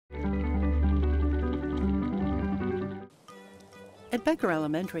At Becker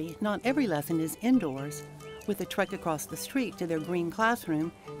Elementary, not every lesson is indoors. With a trek across the street to their green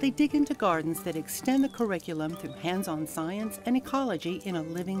classroom, they dig into gardens that extend the curriculum through hands-on science and ecology in a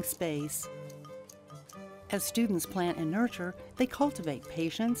living space. As students plant and nurture, they cultivate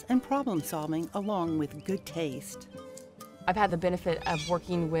patience and problem-solving along with good taste. I've had the benefit of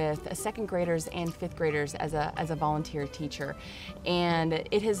working with second graders and fifth graders as a volunteer teacher, and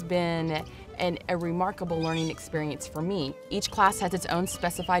it has been a remarkable learning experience for me. Each class has its own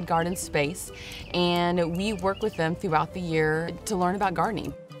specified garden space, and we work with them throughout the year to learn about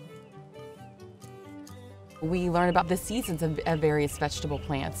gardening. We learn about the seasons of various vegetable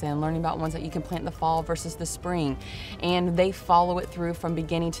plants and learning about ones that you can plant in the fall versus the spring, and they follow it through from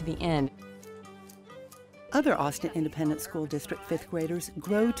beginning to the end. Other Austin Independent School District fifth graders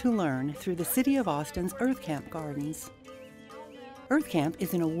grow to learn through the City of Austin's Earth Camp Gardens. Earth Camp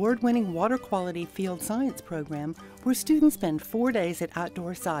is an award-winning water quality field science program where students spend 4 days at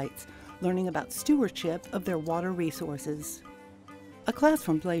outdoor sites learning about stewardship of their water resources. A class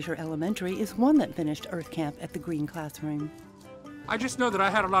from Becker Elementary is one that finished Earth Camp at the Green Classroom. I just know that I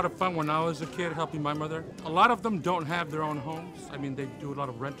had a lot of fun when I was a kid helping my mother. A lot of them don't have their own homes. I mean, they do a lot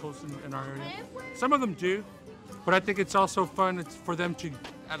of rentals in our area. Some of them do, but I think it's also fun. It's for them to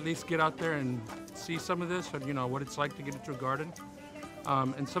at least get out there and see some of this, or, you know, what it's like to get into a garden.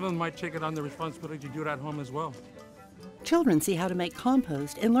 And some of them might take it on the responsibility to do it at home as well. Children see how to make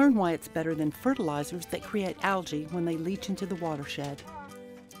compost and learn why it's better than fertilizers that create algae when they leach into the watershed.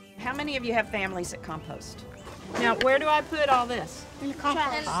 How many of you have families that compost? Now, where do I put all this? In the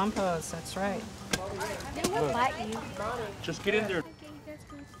compost. Compost, that's right. They won't bite you. Just get in there.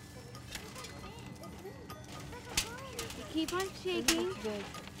 Keep on shaking.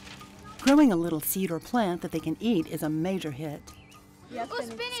 Growing a little seed or plant that they can eat is a major hit. Oh,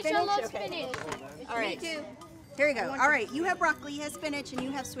 spinach. I love spinach. All right. Me too. Here you go. All right, you have broccoli, you have spinach, and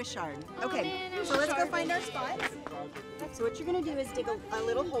you have Swiss chard. Okay, so let's go find our spots. So what you're going to do is dig a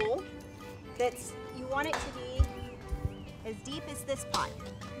little hole that's, you want it to be as deep as this pot.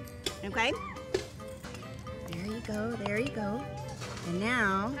 Okay? There you go, there you go. And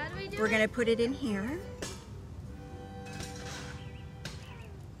now we're going to put it in here.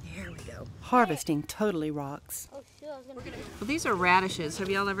 There we go. Harvesting totally rocks. Well, these are radishes. Have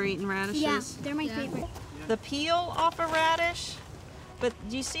y'all ever eaten radishes? Yeah, they're my favorite. The peel off a radish, but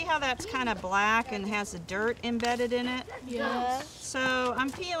do you see how that's kind of black and has the dirt embedded in it? Yeah. So I'm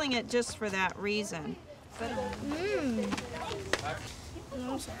peeling it just for that reason. But,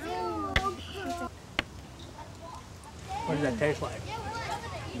 What does that taste like?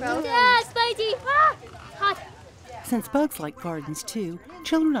 Yeah, spicy. Ah, hot. Since bugs like gardens too,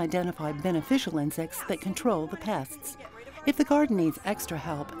 children identify beneficial insects that control the pests. If the garden needs extra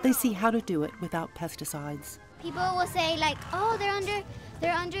help, they see how to do it without pesticides. People will say like, oh,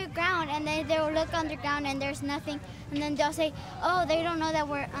 they're underground, and then they'll look underground and there's nothing, and then they'll say, oh, they don't know that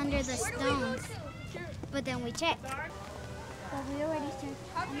we're under the stones. But then we check. Well, we already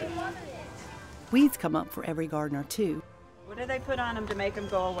checked. Weeds come up for every gardener too. what do they put on them to make them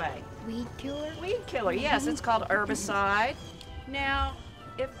go away? Weed killer. Weed killer, yes, it's called herbicide. Now,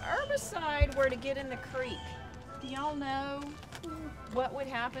 if herbicide were to get in the creek, do y'all know what would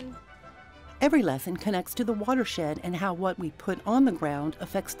happen? Every lesson connects to the watershed and how what we put on the ground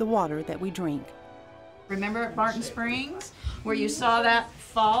affects the water that we drink. Remember at Barton Springs where you saw that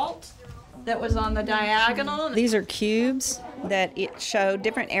fault that was on the diagonal? These are cubes that it showed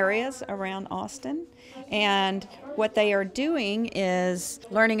different areas around Austin, and what they are doing is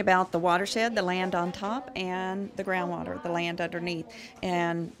learning about the watershed, the land on top, and the groundwater, the land underneath,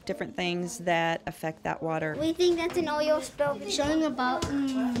 and different things that affect that water. We think that's an oil spill. Showing about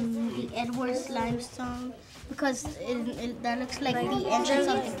the Edwards limestone, because that looks like the entrance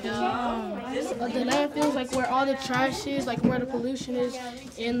of the cave. The landfills, like where all the trash is, like where the pollution is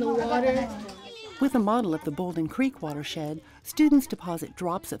in the water. With a model of the Bolden Creek watershed, students deposit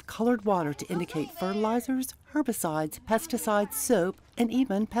drops of colored water to indicate fertilizers, herbicides, pesticides, soap, and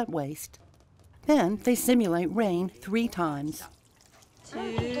even pet waste. Then they simulate rain 3 times. 2,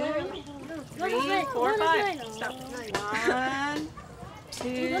 3, 4, 5. Stop. 1,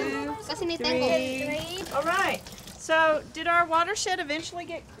 2, 3. All right. So, did our watershed eventually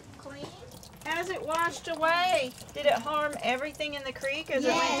get clean? As it washed away, did it harm everything in the creek as it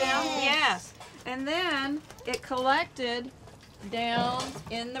went down? Yes. And then it collected down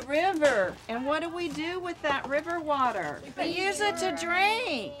in the river. And what do we do with that river water? We use it to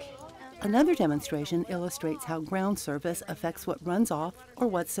drink. Another demonstration illustrates how ground surface affects what runs off or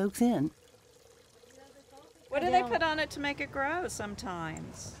what soaks in. What do they put on it to make it grow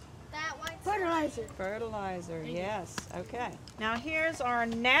sometimes? That white Fertilizer. Fertilizer, yes. Okay. Now here's our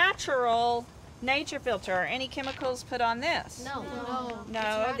natural nature filter. Are any chemicals put on this? No.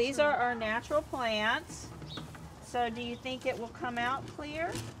 No, these are our natural plants. So do you think it will come out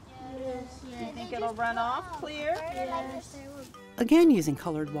clear? Yes. Do you think it'll run off clear? Yes. Again, using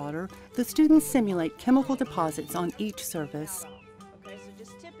colored water, the students simulate chemical deposits on each surface. Okay, so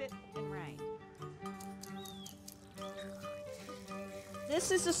just tip it and rain.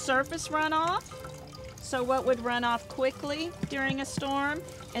 This is a surface runoff. So what would run off quickly during a storm,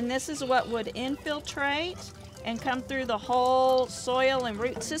 and this is what would infiltrate and come through the whole soil and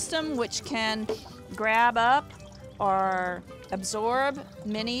root system, which can grab up or absorb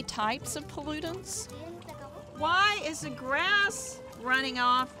many types of pollutants. Why is the grass running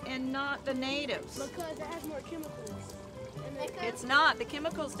off and not the natives? Because it has more chemicals. It's not. The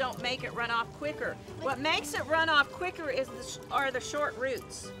chemicals don't make it run off quicker. What makes it run off quicker are the short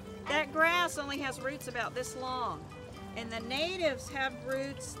roots. That grass only has roots about this long, and the natives have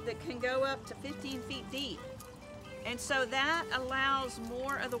roots that can go up to 15 feet deep. And so that allows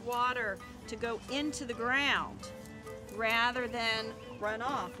more of the water to go into the ground rather than run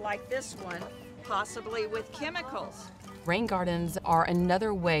off like this one, possibly with chemicals. Rain gardens are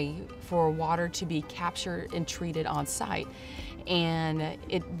another way for water to be captured and treated on site. And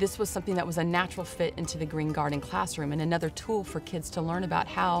this was something that was a natural fit into the Green Garden classroom, and another tool for kids to learn about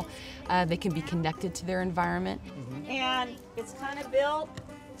how they can be connected to their environment. And it's kind of built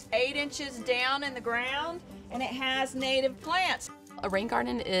 8 inches down in the ground, and it has native plants. A rain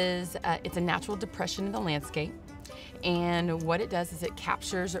garden is it's a natural depression in the landscape. And what it does is it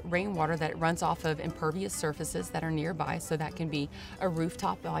captures rainwater that runs off of impervious surfaces that are nearby. So that can be a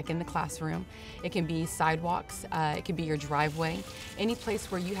rooftop, like in the classroom. It can be sidewalks. It can be your driveway. Any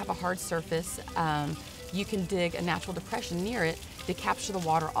place where you have a hard surface, you can dig a natural depression near it to capture the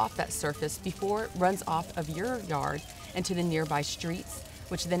water off that surface before it runs off of your yard into the nearby streets,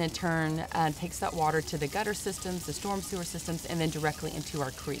 which then in turn takes that water to the gutter systems, the storm sewer systems, and then directly into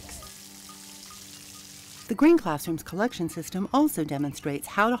our creeks. The Green Classroom's collection system also demonstrates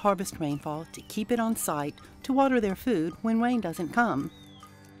how to harvest rainfall to keep it on site to water their food when rain doesn't come.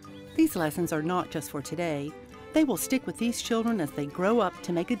 These lessons are not just for today. They will stick with these children as they grow up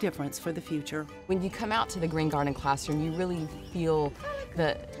to make a difference for the future. When you come out to the Green Garden classroom, you really feel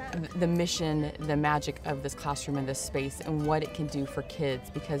the mission, the magic of this classroom and this space and what it can do for kids,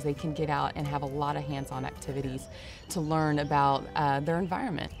 because they can get out and have a lot of hands-on activities to learn about their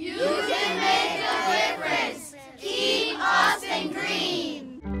environment. You can make a difference. Keep Austin green.